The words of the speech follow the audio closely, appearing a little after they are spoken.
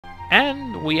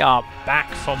And we are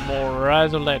back for more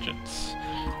Rise of Legends.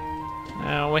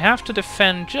 Now we have to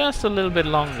defend just a little bit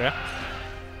longer,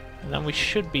 and then we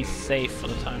should be safe for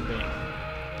the time being.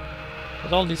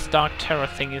 But all these Dark Terror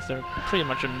thingies are pretty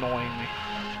much annoying me.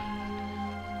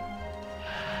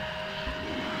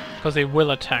 Because they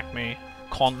will attack me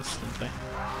constantly.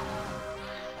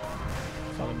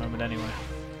 For the moment anyway.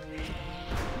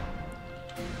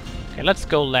 Okay, let's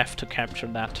go left to capture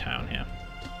that town here.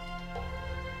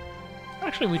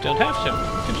 Actually, we don't have to.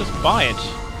 We can just buy it.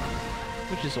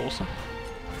 Which is awesome.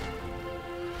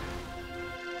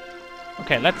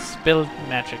 Okay, let's build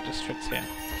magic districts here.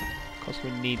 Because we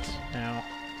need now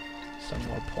some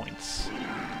more points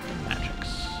in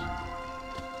magics.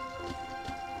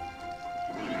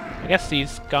 I guess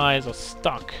these guys are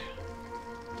stuck.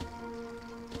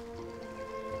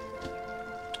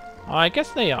 I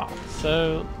guess they are,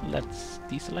 so let's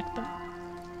deselect them.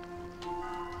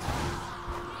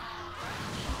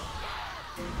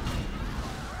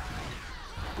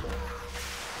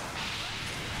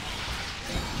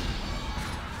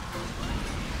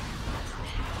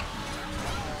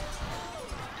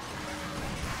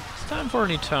 It's time for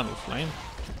an Eternal Flame.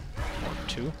 Or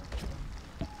two.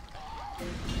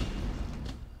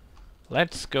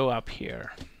 Let's go up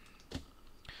here.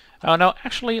 Oh no,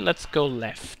 actually let's go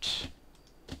left.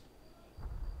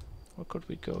 Or could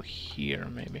we go here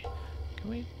maybe? Can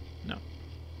we? No.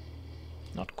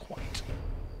 Not quite.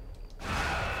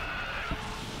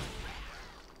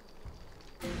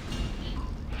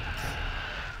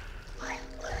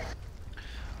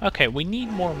 Okay, we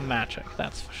need more magic,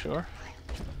 that's for sure.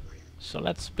 So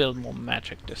let's build more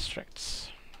magic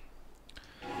districts.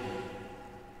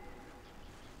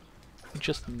 We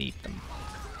just need them.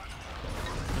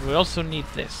 And we also need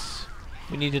this.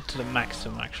 We need it to the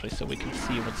maximum actually, so we can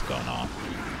see what's going on.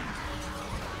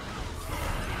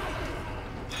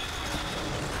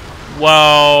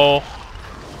 Whoa!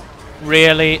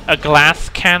 Really? A glass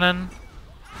cannon?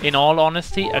 In all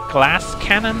honesty, a glass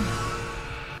cannon?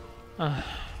 I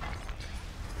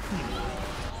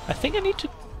think I need to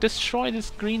destroy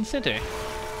this green city.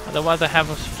 Otherwise I have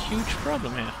a huge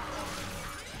problem here.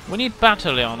 We need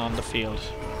Battalion on the field.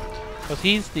 Because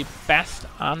he's the best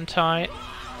anti...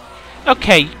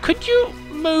 Okay, could you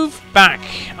move back?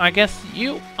 I guess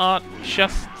you are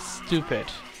just stupid.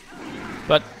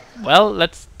 But, well,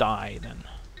 let's die then.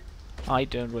 I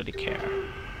don't really care.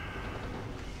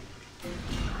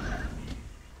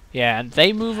 Yeah, and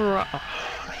they move around... Oh,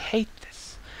 I hate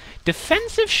this.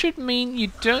 Defensive should mean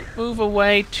you don't move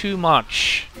away too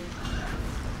much.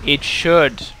 It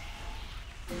should.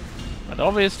 But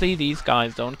obviously these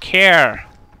guys don't care.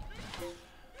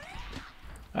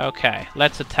 Okay,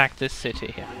 let's attack this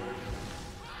city here.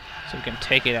 So we can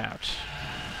take it out.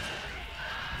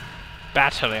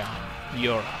 Battalion,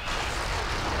 Europe.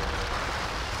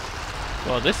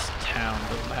 Well, this town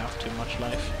doesn't have too much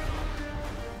life.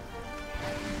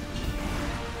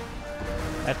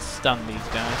 Let's stun these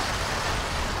guys.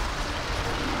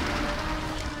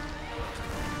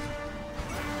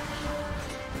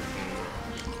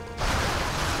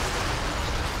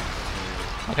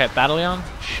 Okay, Battalion,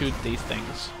 shoot these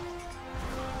things.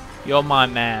 You're my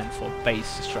man for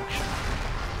base destruction.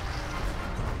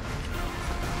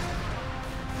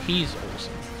 He's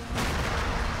awesome.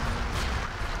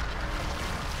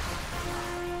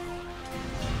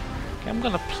 Okay, I'm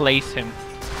gonna place him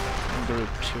in group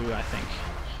 2, I think.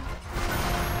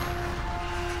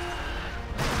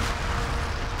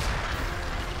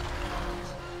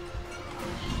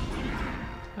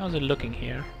 How's it looking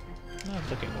here? Not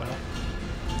looking well.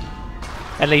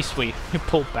 At least we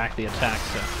pulled back the attack,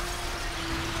 so...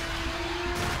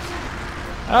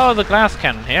 Oh, the glass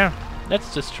cannon here.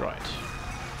 Let's destroy it.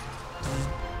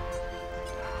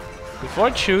 Before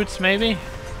it shoots, maybe?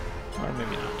 Or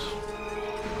maybe not.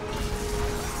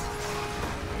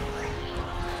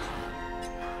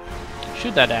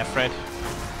 Shoot that Afred.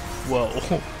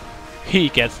 Whoa. He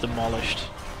gets demolished.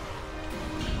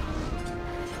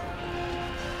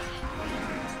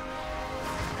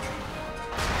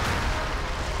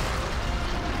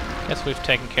 Guess we've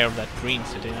taken care of that green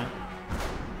city now.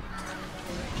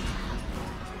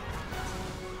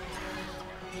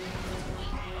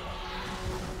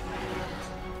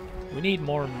 We need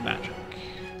more magic.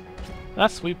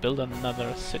 Thus we build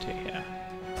another city here.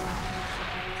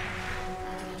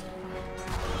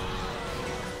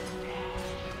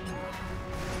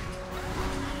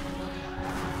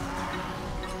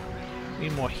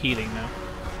 Need more healing now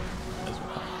as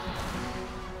well.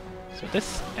 So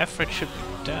this effort should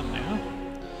be done now.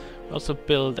 We also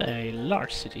build a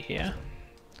large city here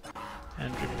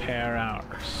and repair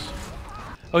ours.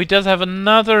 Oh, he does have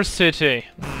another city.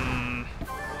 I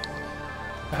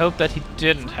hope that he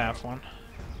didn't have one.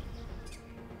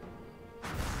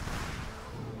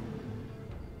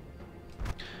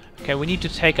 Okay, we need to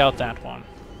take out that one.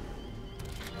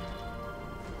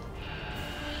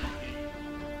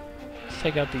 Let's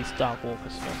take out these Dark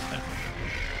Walkers first then.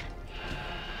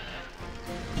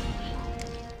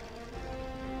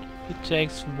 He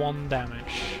takes 1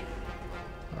 damage.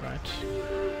 Alright.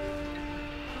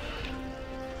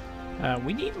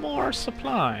 We need more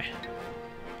supply.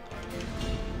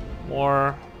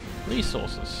 More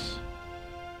resources.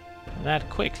 And that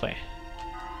quickly.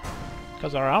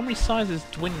 Because our army size is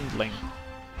dwindling.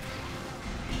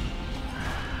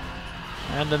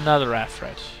 And another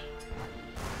Afret.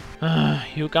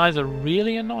 You guys are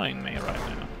really annoying me right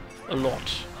now. A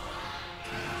lot.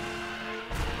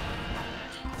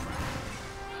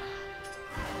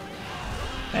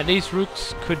 And these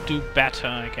rooks could do better,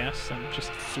 I guess, than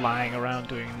just flying around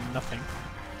doing nothing.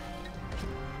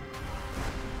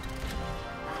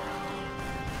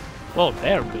 Well,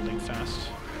 they're building fast.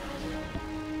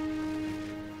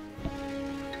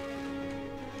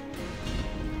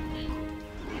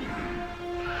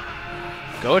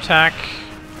 Go attack!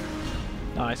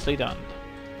 Nicely done.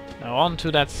 Now on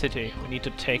to that city. We need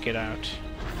to take it out.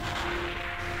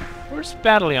 Where's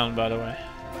Battalion, by the way?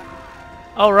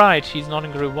 Oh right, he's not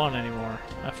in Group 1 anymore.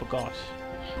 I forgot.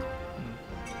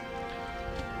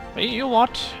 But you know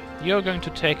what? You're going to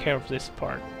take care of this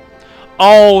part.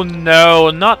 Oh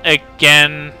no, not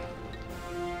again!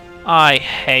 I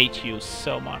hate you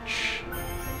so much.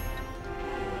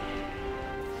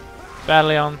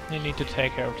 Battalion, you need to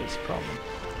take care of this problem.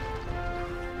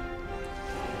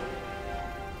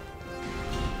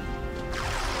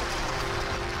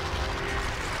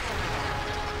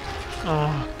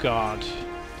 Oh god.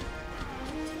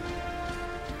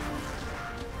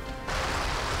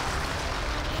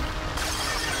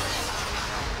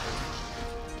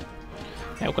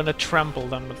 Yeah, we're gonna trample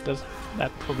them, but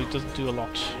that probably doesn't do a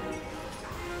lot.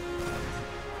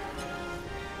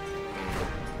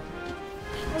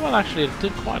 Well, actually, it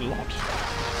did quite a lot.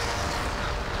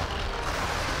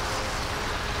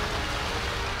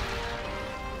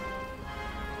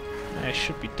 It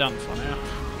should be done for now.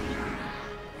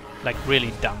 Like,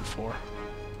 really done for.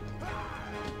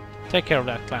 Take care of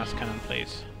that glass cannon,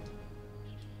 please.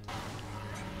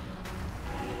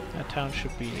 That town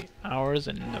should be ours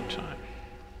in no time.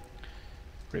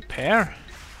 Repair.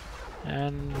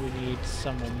 And we need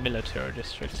some more military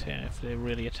districts here. If they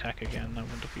really attack again, I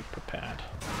want to be prepared.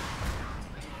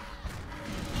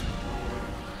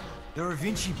 There are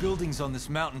Vinci buildings on this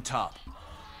mountaintop.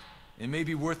 It may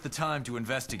be worth the time to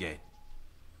investigate.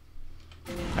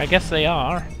 I guess they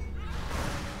are.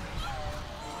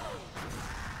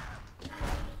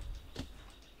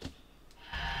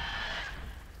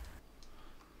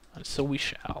 And so we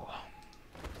shall.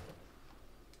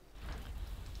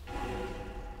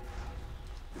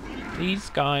 These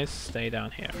guys stay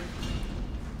down here.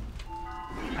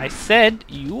 I said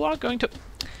you are going to...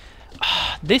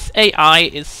 This AI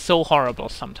is so horrible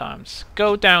sometimes.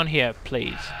 Go down here,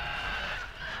 please.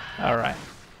 Alright.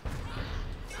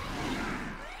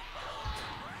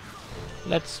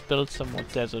 Let's build some more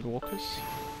desert walkers.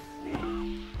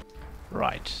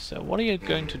 Right, so what are you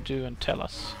going to do and tell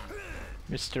us,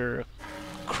 Mr.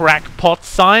 Crackpot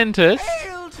Scientist?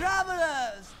 Hail,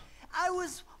 travelers! I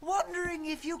was wondering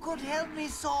if you could help me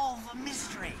solve a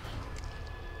mystery.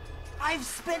 I've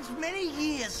spent many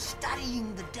years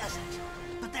studying the desert,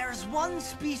 but there's one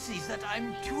species that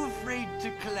I'm too afraid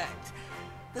to collect.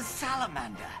 The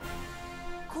salamander.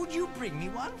 Could you bring me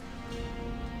one?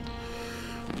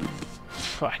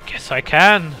 I guess I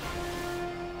can.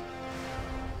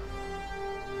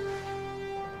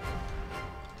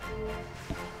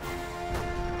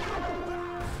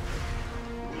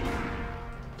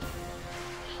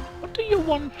 What do you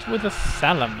want with a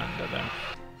salamander then?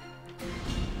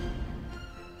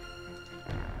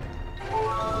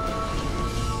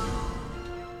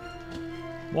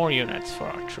 More units for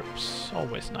our troops.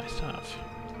 Always nice to have.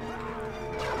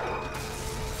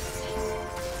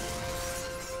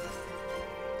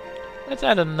 Let's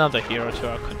add another hero to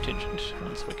our contingent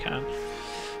once we can.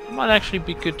 It might actually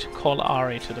be good to call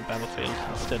Ari to the battlefield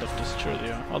instead of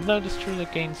Destrulia, although Destrulia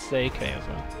gains the AK as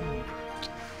well.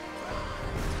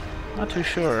 Not too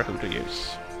sure who to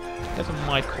use. I guess I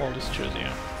might call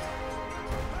Destrulia,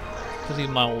 because he's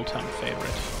my all-time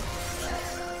favorite.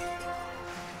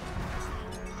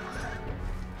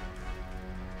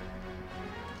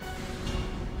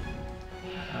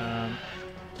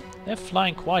 They're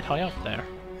flying quite high up there.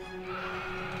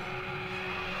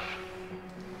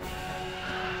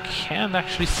 can't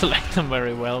actually select them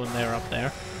very well when they're up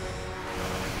there.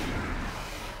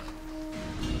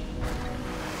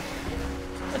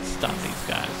 Let's stun these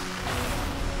guys.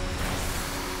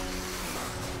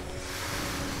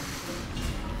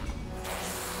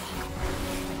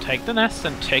 Take the nest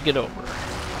and take it over.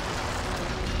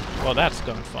 Well, that's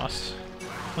going fast.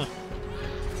 Huh.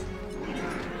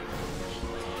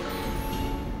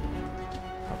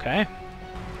 Okay.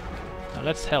 Now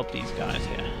let's help these guys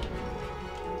here.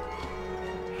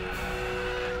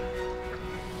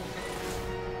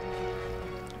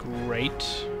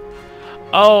 Great.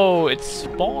 Oh, it's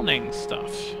spawning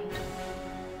stuff.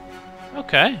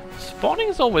 Okay. Spawning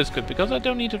is always good because I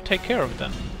don't need to take care of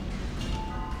them.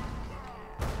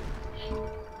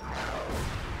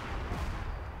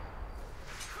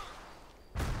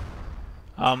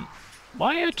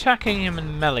 Why are you attacking him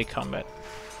in melee combat?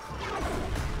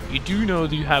 You do know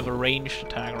that you have a ranged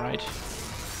attack, right?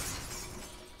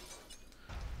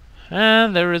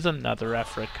 And there is another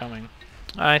effort coming.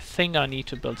 I think I need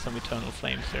to build some eternal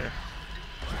flames here.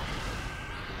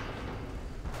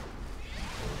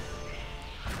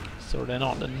 So they're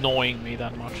not annoying me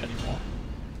that much anymore.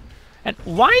 And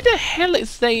why the hell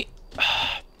is they...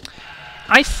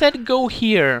 I said go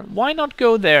here. Why not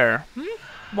go there?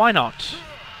 Why not?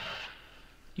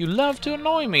 You love to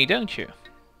annoy me, don't you?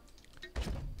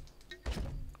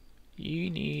 You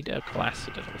need a glass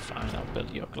citadel. Fine, I'll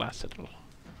build you a glass citadel.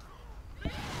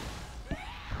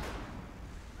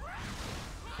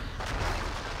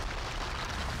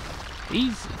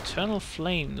 These eternal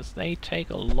flames, they take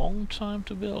a long time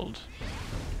to build.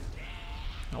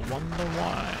 I wonder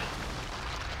why.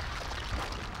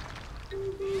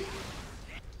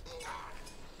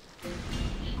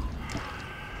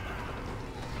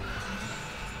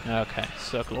 Okay,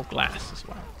 circle of glass as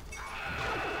well.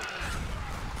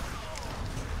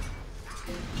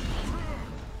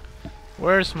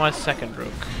 Where's my second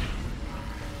rook?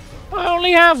 I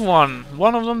only have one!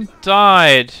 One of them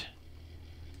died!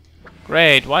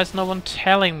 Great, why is no one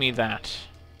telling me that?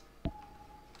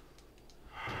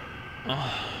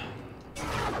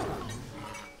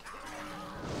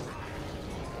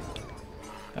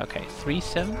 Okay,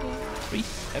 370?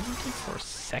 370 for a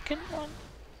second one?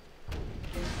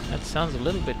 That sounds a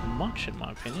little bit much in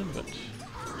my opinion, but... it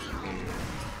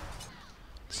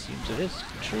seems it is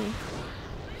true.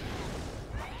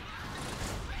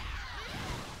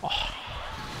 Oh,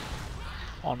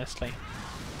 honestly.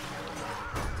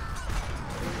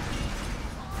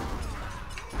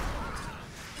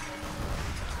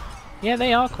 Yeah,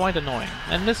 they are quite annoying.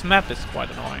 And this map is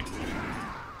quite annoying.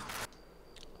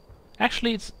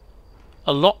 Actually, it's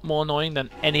a lot more annoying than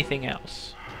anything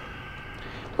else.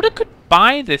 But I could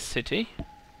buy this city.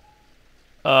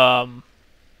 What's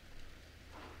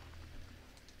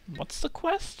the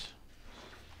quest?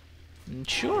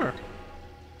 Sure.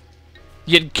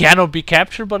 It cannot be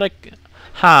captured, but I...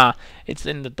 Ha! It's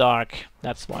in the dark.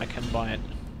 That's why I can buy it.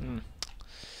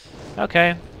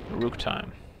 Okay. Rook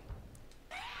time.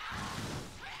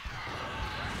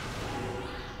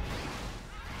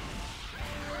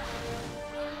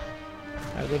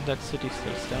 How good that city's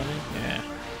still standing? Yeah.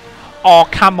 Oh,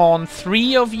 come on!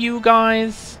 3 of you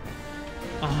guys?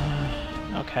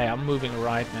 Okay, I'm moving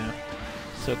right now.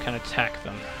 So I can attack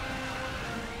them.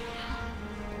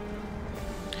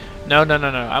 No, no, no,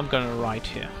 no. I'm gonna right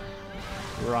here.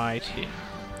 Right here.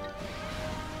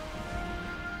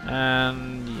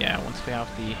 And yeah, once we have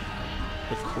the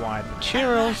required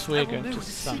materials, we're going to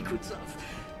summon.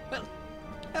 Well,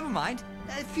 never mind.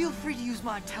 Feel free to use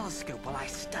my telescope while I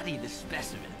study this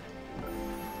specimen.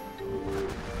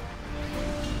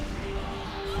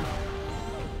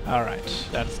 Alright,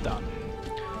 that's done.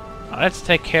 Now let's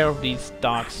take care of these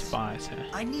dark spies here.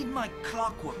 I need my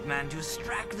clockwork man to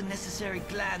extract the necessary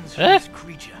glands from this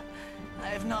creature. I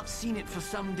have not seen it for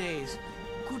some days.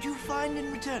 Could you find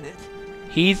and return it?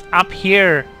 He's up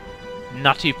here,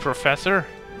 nutty professor.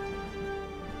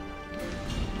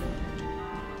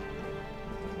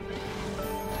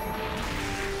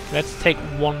 Let's take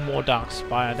one more dark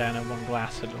spire then and one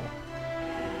glass citadel.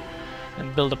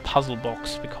 And build a puzzle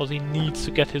box, because he needs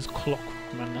to get his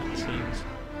clockman, that seems.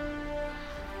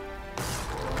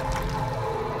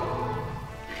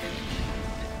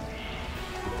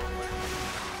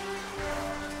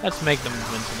 Let's make them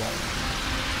invincible.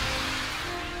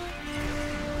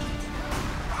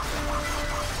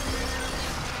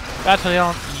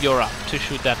 Battalion, you're up to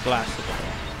shoot that glass citadel.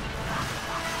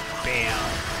 Bam!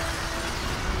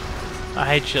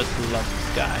 I just love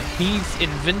this guy. He's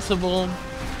invincible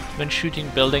when shooting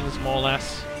buildings, more or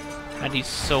less. And he's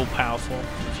so powerful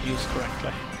if used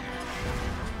correctly.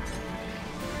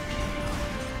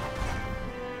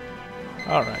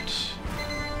 Alright.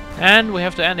 And we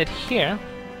have to end it here.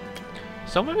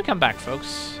 So when we come back,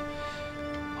 folks,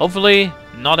 hopefully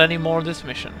not any more of this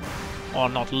mission. Or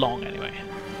not long, anyway.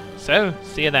 So,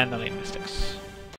 see you then, the Mystics.